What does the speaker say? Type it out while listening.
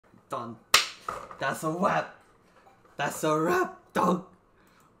Done. That's a wrap. That's a wrap, dog.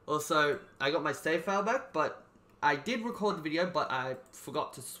 Also, I got my save file back, but I did record the video, but I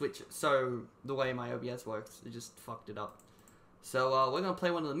forgot to switch it. So, the way my OBS works, it just fucked it up. So, we're going to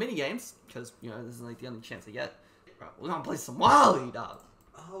play one of the mini games, because, you know, this is like the only chance I get. Right, we're going to play some Wall.E, dog.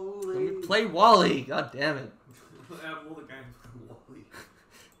 Holy. Let me play Wall.E, god damn it. Out of all the games, Wall.E.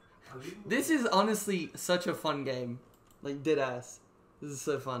 This is honestly such a fun game. Like, dead ass. This is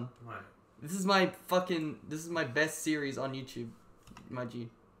so fun. Right. This is my best series on YouTube. My G.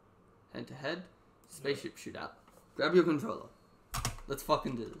 Head to head. Spaceship shootout. Grab your controller. Let's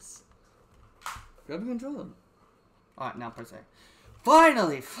fucking do this. Grab your controller. Alright, now press A.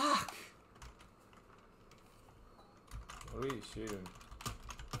 Finally! Fuck! What are you shooting?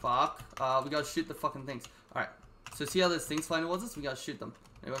 Fuck. We gotta shoot the fucking things. Alright. So see how those things flying towards us? We gotta shoot them.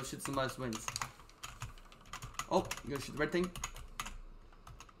 Whoever shoots the most wins. Oh, you gotta shoot the red thing.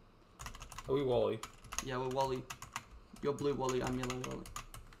 Are we Wall.E? Yeah, we're Wall.E. You're blue Wall.E, I'm yellow Wall.E.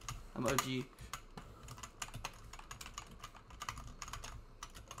 I'm OG.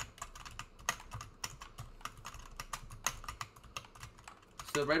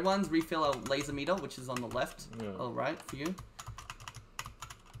 So the red ones refill our laser meter, which is on the left. Yeah. Or right for you.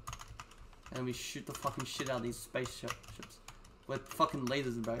 And we shoot the fucking shit out of these spaceships. With fucking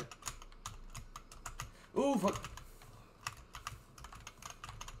lasers, bro. Ooh, fuck.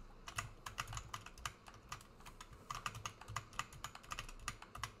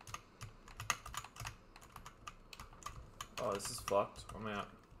 Oh, this is fucked. I'm out.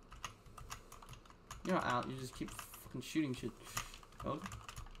 You're not out, you just keep fucking shooting shit. Oh.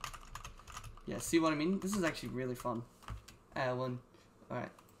 Yeah, see what I mean? This is actually really fun. One. Alright.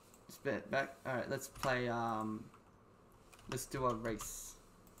 Spit back. Alright, let's play, let's do a race.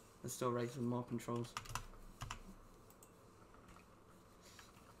 Let's do a race with more controls.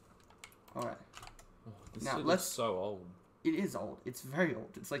 Alright. Oh, this Now, shit let's- is so old. It is old. It's very old.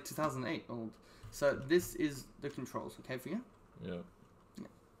 It's like 2008 old. So this is the controls, okay for you? Yeah.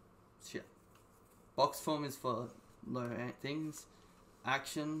 Shit. Box form is for low things.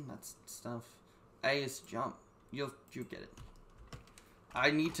 Action, that's stuff. A is jump. You'll get it.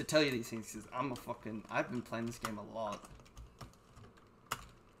 I need to tell you these things because I've been playing this game a lot.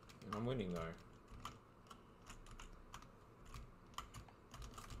 And I'm winning though.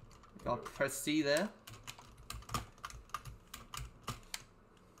 I'll press C there.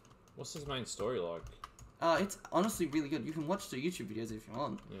 What's his main story like? It's honestly really good. You can watch the YouTube videos if you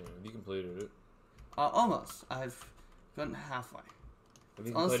want. Yeah, have you completed it? Almost. I've gotten halfway. Have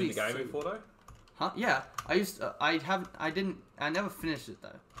you Honestly, completed the game so- before though? Huh? Yeah. I never finished it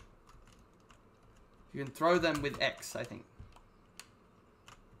though. You can throw them with X, I think.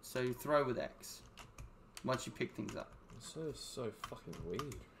 So you throw with X. Once you pick things up. It's so fucking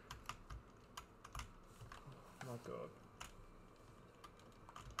weird. Oh my god.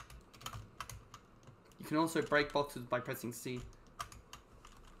 You can also break boxes by pressing C.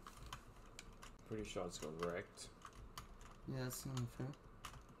 Pretty sure I just got wrecked. Yeah, that's not fair.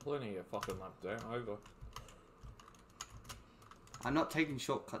 Plenty of fucking lap down over. I'm not taking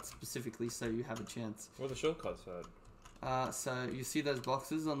shortcuts specifically so you have a chance. What are the shortcuts had? So you see those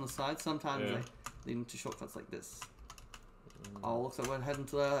boxes on the side? Sometimes Yeah. they lead into shortcuts like this. Oh, looks like we're heading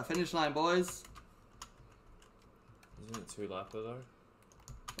to the finish line, boys. Isn't it 2 lapper though?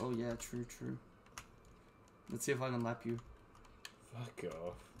 Oh yeah, true. Let's see if I can lap you. Fuck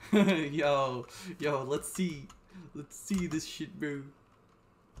off. yo, let's see this shit, bro.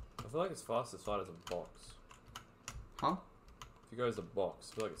 I feel like it's faster to slide as a box. Huh? If you go as a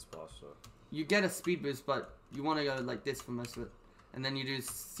box, I feel like it's faster. You get a speed boost, but you want to go like this for most of it, and then you do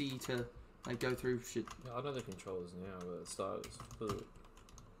C to like go through shit. Yeah, I know the controllers now, but it starts.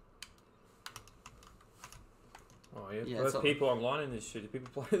 Oh yeah, Yeah, there's so- people online in this shit. Do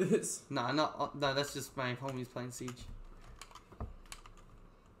people play this? Nah, no, that's just my homies playing Siege.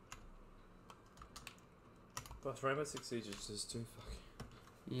 But Rainbow Six Siege is just too fucking.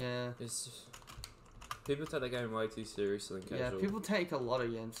 Yeah. It's just... People take that game way too seriously than casual. Yeah, people take a lot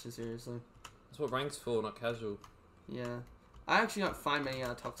of games too seriously. That's what rank's for, not casual. Yeah. I actually don't find many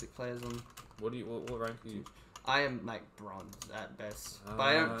toxic players on... What rank are you? I am like bronze at best. But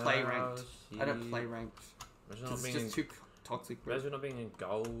I don't play ranked. I don't play ranked. Imagine not It's being just too toxic, bro. Imagine not being in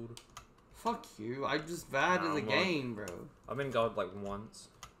gold. Fuck you. I'm just bad at the I'm game, bro. I've been in gold like once.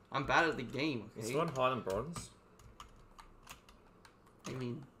 I'm bad at the game, okay? Is one higher than bronze? I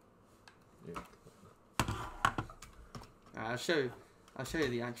mean... Yeah. Alright, I'll show you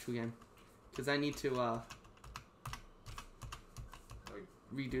the actual game. Because I need to,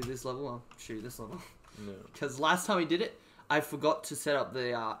 redo this level. I'll show you this level. No. Because last time we did it, I forgot to set up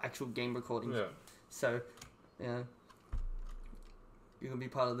the actual game recording. Yeah. So, yeah. You're gonna be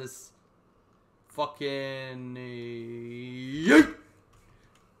part of this fucking... Yeet!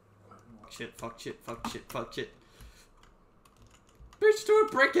 Shit, fuck shit, fuck shit, fuck shit. Bitch, threw a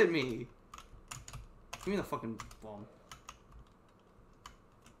brick at me! Give me the fucking bomb.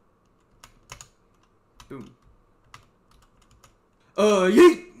 Boom.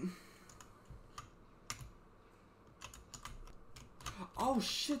 Yeet! Oh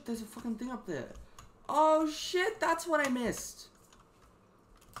shit, there's a fucking thing up there. Oh shit, that's what I missed.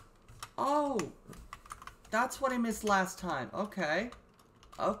 Oh. That's what I missed last time. Okay.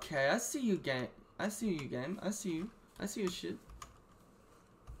 Okay, I see you, game. I see you, game. I see you. I see your shit.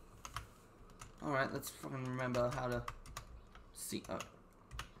 Alright, let's fucking remember how to see. Oh.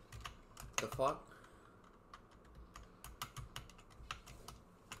 The fuck?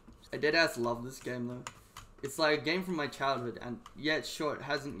 I deadass love this game though. It's like a game from my childhood, and yeah, it's short. It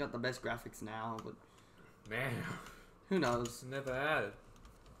hasn't got the best graphics now, but Man, who knows? never had it.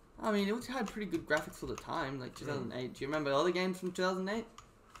 I mean, it had pretty good graphics for the time, like 2008. Do you remember other games from 2008?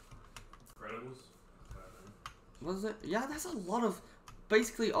 Incredibles? What is it? Yeah, that's a lot of...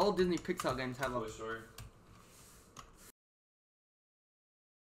 Basically, all Disney Pixar games have a... Toy Story.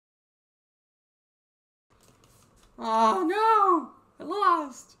 Oh, no! I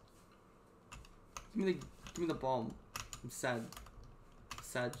lost! Give me the bomb. I'm sad.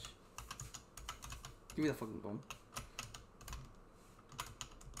 Sag. Give me the fucking bomb.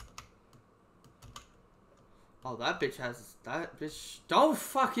 Oh, that bitch has... That bitch... Don't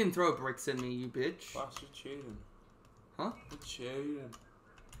fucking throw bricks at me, you bitch. Boss, you're cheating. Huh? You're cheating.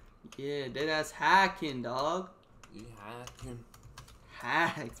 Yeah, deadass hacking, dog. You hacking.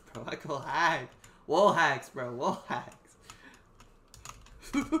 Hacks, bro. I call hacks. Wall hacks, bro. Wall hacks.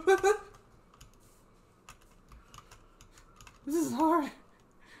 This is hard.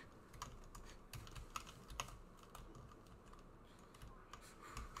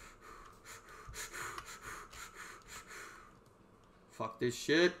 Fuck this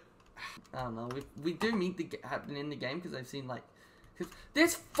shit. I don't know. We do meet the happen in the game because I've seen like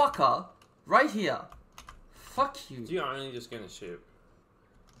this fucker right here. Fuck you. So you're only just gonna ship.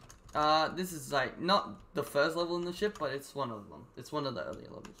 This is like not the first level in the ship, but it's one of them. It's one of the earlier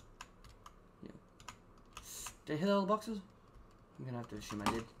levels. Yeah. Did I hit all the boxes? I'm gonna have to assume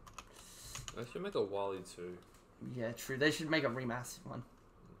I did. I should make a Wall.E too. Yeah, true. They should make a remastered one.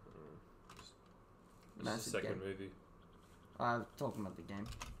 It's the Massive second game. movie. I'm talking about the game.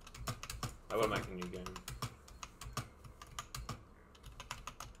 I will make a new game.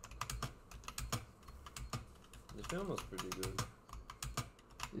 The film was pretty good.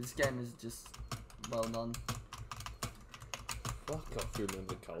 This game is just well done. Fuck, I feel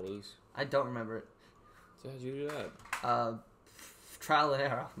remember the colours. I don't remember it. So how'd you do that? Trial and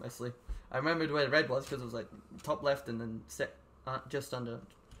error, mostly. I remembered where the red was because it was like top left and then set just under.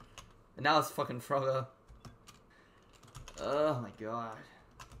 And now it's fucking Frogger. Oh my god.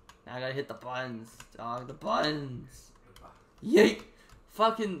 Now I gotta hit the buttons. Dog, the buttons. Yeet!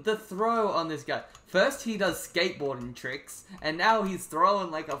 Fucking the throw on this guy. First he does skateboarding tricks, and now he's throwing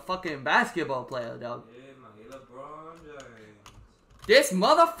like a fucking basketball player, dog. Yeah, my LeBron James. This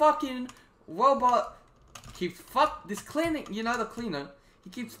motherfucking robot keeps this cleaning, you know the cleaner, he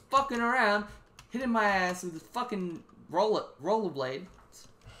keeps fucking around, hitting my ass with his fucking rollerblade.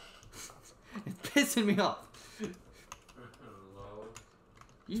 It's pissing me off. Hello.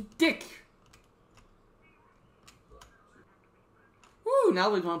 You dick! Woo,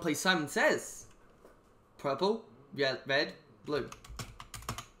 now we're gonna play Simon Says. Purple, yeah, red, blue.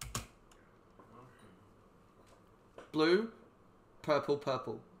 Blue, purple,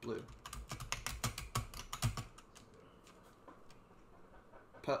 purple, blue.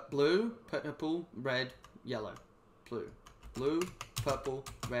 Blue, purple, red, yellow, blue. Blue, purple,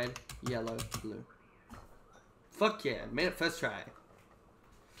 red, yellow, blue. Fuck yeah, made it first try.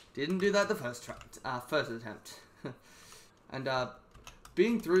 Didn't do that the first try, first attempt. And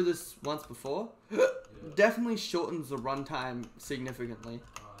being through this once before definitely shortens the runtime significantly.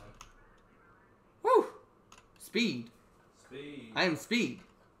 Woo! Speed. Speed. I am Speed.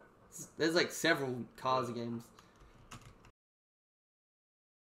 There's like several cars games.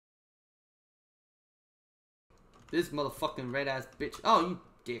 This motherfucking red ass bitch. Oh, you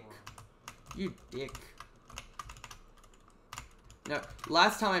dick. You dick. No,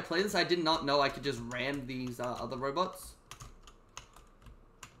 last time I played this, I did not know I could just ram these other robots.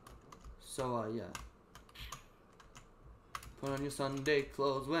 So, yeah. Put on your Sunday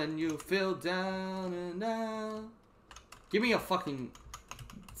clothes when you feel down and out. Give me a fucking...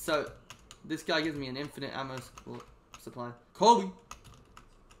 So, this guy gives me an infinite ammo supply. Kobe!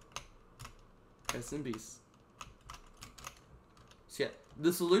 Rest in peace. So yeah,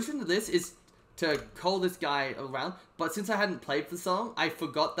 the solution to this is to call this guy around, but since I hadn't played the song, I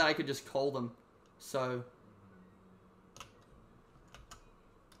forgot that I could just call them. So...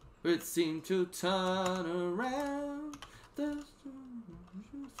 It seemed to turn around.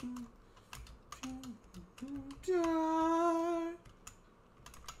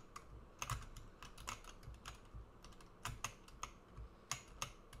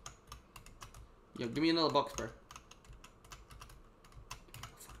 Yo, give me another box, bro.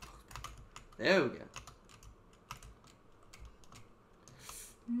 There we go.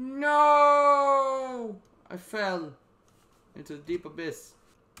 No! I fell into the deep abyss.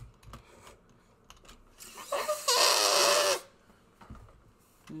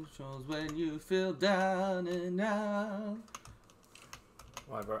 It shows when you feel down and out.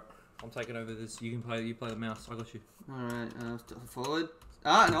 Alright, bro. I'm taking over this. You play the mouse. I got you. Alright, forward.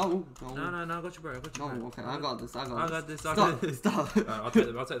 Ah, no. No, I got you, bro. I got you. No, okay, I got this. I got this. Stop. I'll take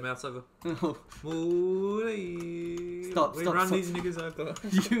the mouse over. No. Wall.E. Stop. Run these niggas over.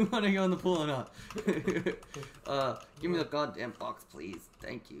 You want to go in the pool or not? Give me the goddamn box, please.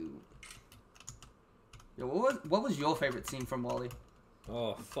 Thank you. Yo, what was your favorite scene from Wall.E?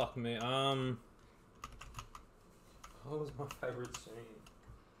 Oh, fuck me. What was my favorite scene?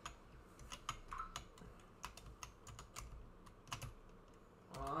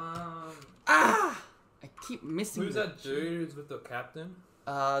 I keep missing. Who's that dude who's with the captain?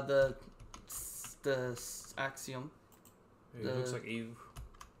 The Axiom. Who looks like Eve.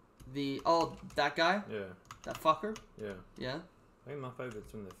 That guy? Yeah. That fucker? Yeah. Yeah? I think my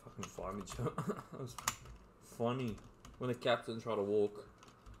favourite's when they fucking find each other. That was funny. When the captain tried to walk.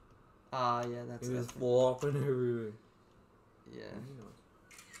 Yeah, that's He was it. flopping everywhere. Yeah.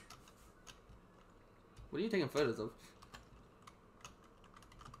 What are you taking photos of?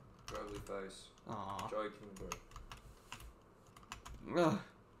 Ugly face. Aww. Joking, bro. Ugh.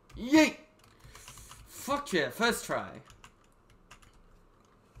 Yeet! Fuck yeah, first try.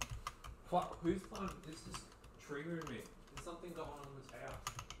 What? Whose phone? This is triggering me. There's something going on in this house.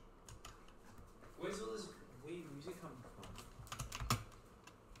 Where's all this weird music coming from?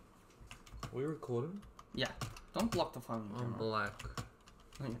 Are we recording? Yeah. Don't block the phone. I'm camera. black.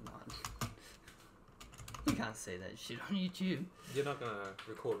 No, you're not. You can't say that shit on YouTube. You're not gonna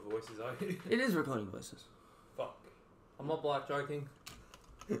record voices, are you? It is recording voices. Fuck. I'm not black joking.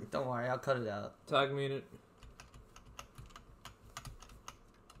 Don't worry, I'll cut it out. Tag me in it.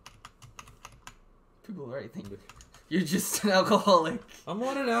 People already think you're just an alcoholic. I'm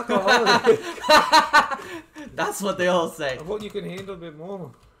not an alcoholic. That's what they all say. I thought you could handle a bit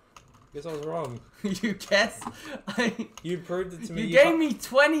more. Guess I was wrong. You guess? You proved it to me. You gave me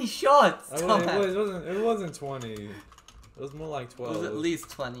 20 shots. It wasn't 20. It was more like 12. It was at least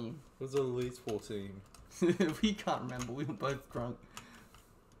 20. It was at least 14. We can't remember. We were both drunk.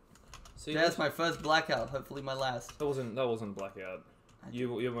 See, That's my first blackout. Hopefully my last. That wasn't blackout.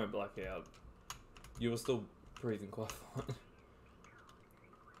 You weren't blackout. You were still breathing quite fine.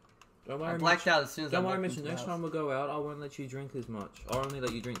 I blacked out as soon as I Don't worry, walked Mitchell. into the Next house. time we go out, I won't let you drink as much. I'll only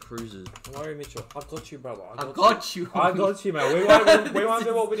let you drink cruises. Don't worry, Mitchell. I got you, brother. I got you. I got you, man. We won't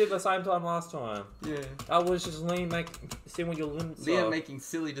do what we did the same time last time. Yeah. I was just seeing what your limits are. Liam making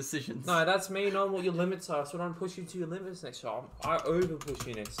silly decisions. No, that's me knowing what your limits are, so I don't push you to your limits next time. I over push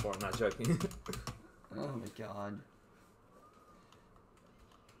you next time. Not joking. Oh my god.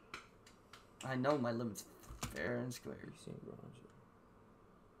 I know my limits fair and square.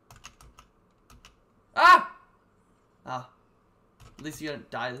 Ah! Ah. At least you don't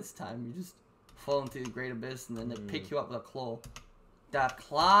die this time. You just fall into the great abyss and then they pick you up with a claw. The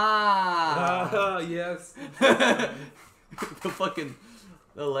claw! Yes. The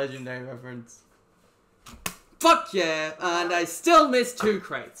legendary reference. Fuck yeah! And I still missed 2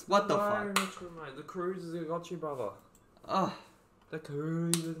 crates. What the fuck? Mitchell, mate. The cruises have got you, brother. Oh, The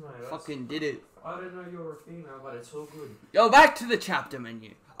cruises, mate. fucking did it. I don't know you're a female, but it's all good. Yo, back to the chapter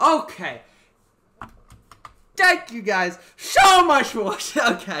menu. Okay. Thank you guys so much for watching.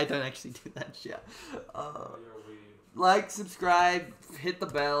 Okay, I don't actually do that shit. You're weird. Like, subscribe, hit the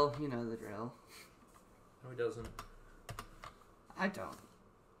bell. You know the drill. No, he doesn't. I don't.